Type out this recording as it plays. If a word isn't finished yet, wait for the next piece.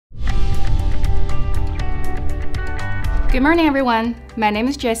Good morning, everyone. My name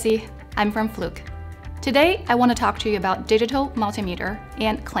is Jessie. I'm from Fluke. Today, I want to talk to you about digital multimeter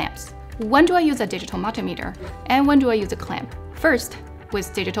and clamps. When do I use a digital multimeter and when do I use a clamp? First,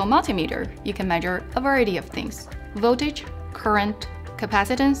 with digital multimeter, you can measure a variety of things: voltage, current,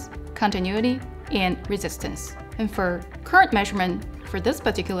 capacitance, continuity, and resistance. And for current measurement for this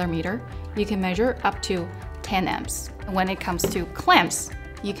particular meter, you can measure up to 10 amps. When it comes to clamps,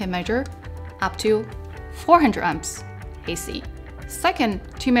 you can measure up to 400 amps AC. Second,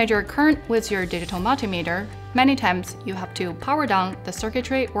 to measure current with your digital multimeter, many times you have to power down the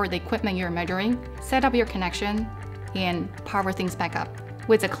circuitry or the equipment you're measuring, set up your connection, and power things back up.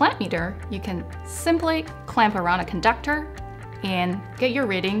 With a clamp meter, you can simply clamp around a conductor and get your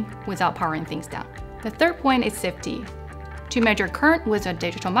reading without powering things down. The third point is safety. To measure current with a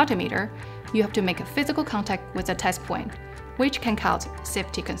digital multimeter, you have to make a physical contact with a test point, which can cause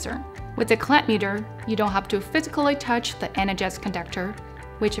safety concern. With the clamp meter, you don't have to physically touch the energized conductor,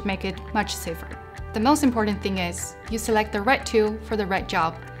 which makes it much safer. The most important thing is you select the right tool for the right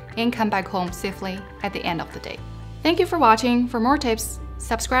job and come back home safely at the end of the day. Thank you for watching. For more tips,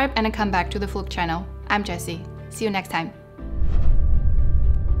 subscribe and come back to the Fluke channel. I'm Jessie. See you next time.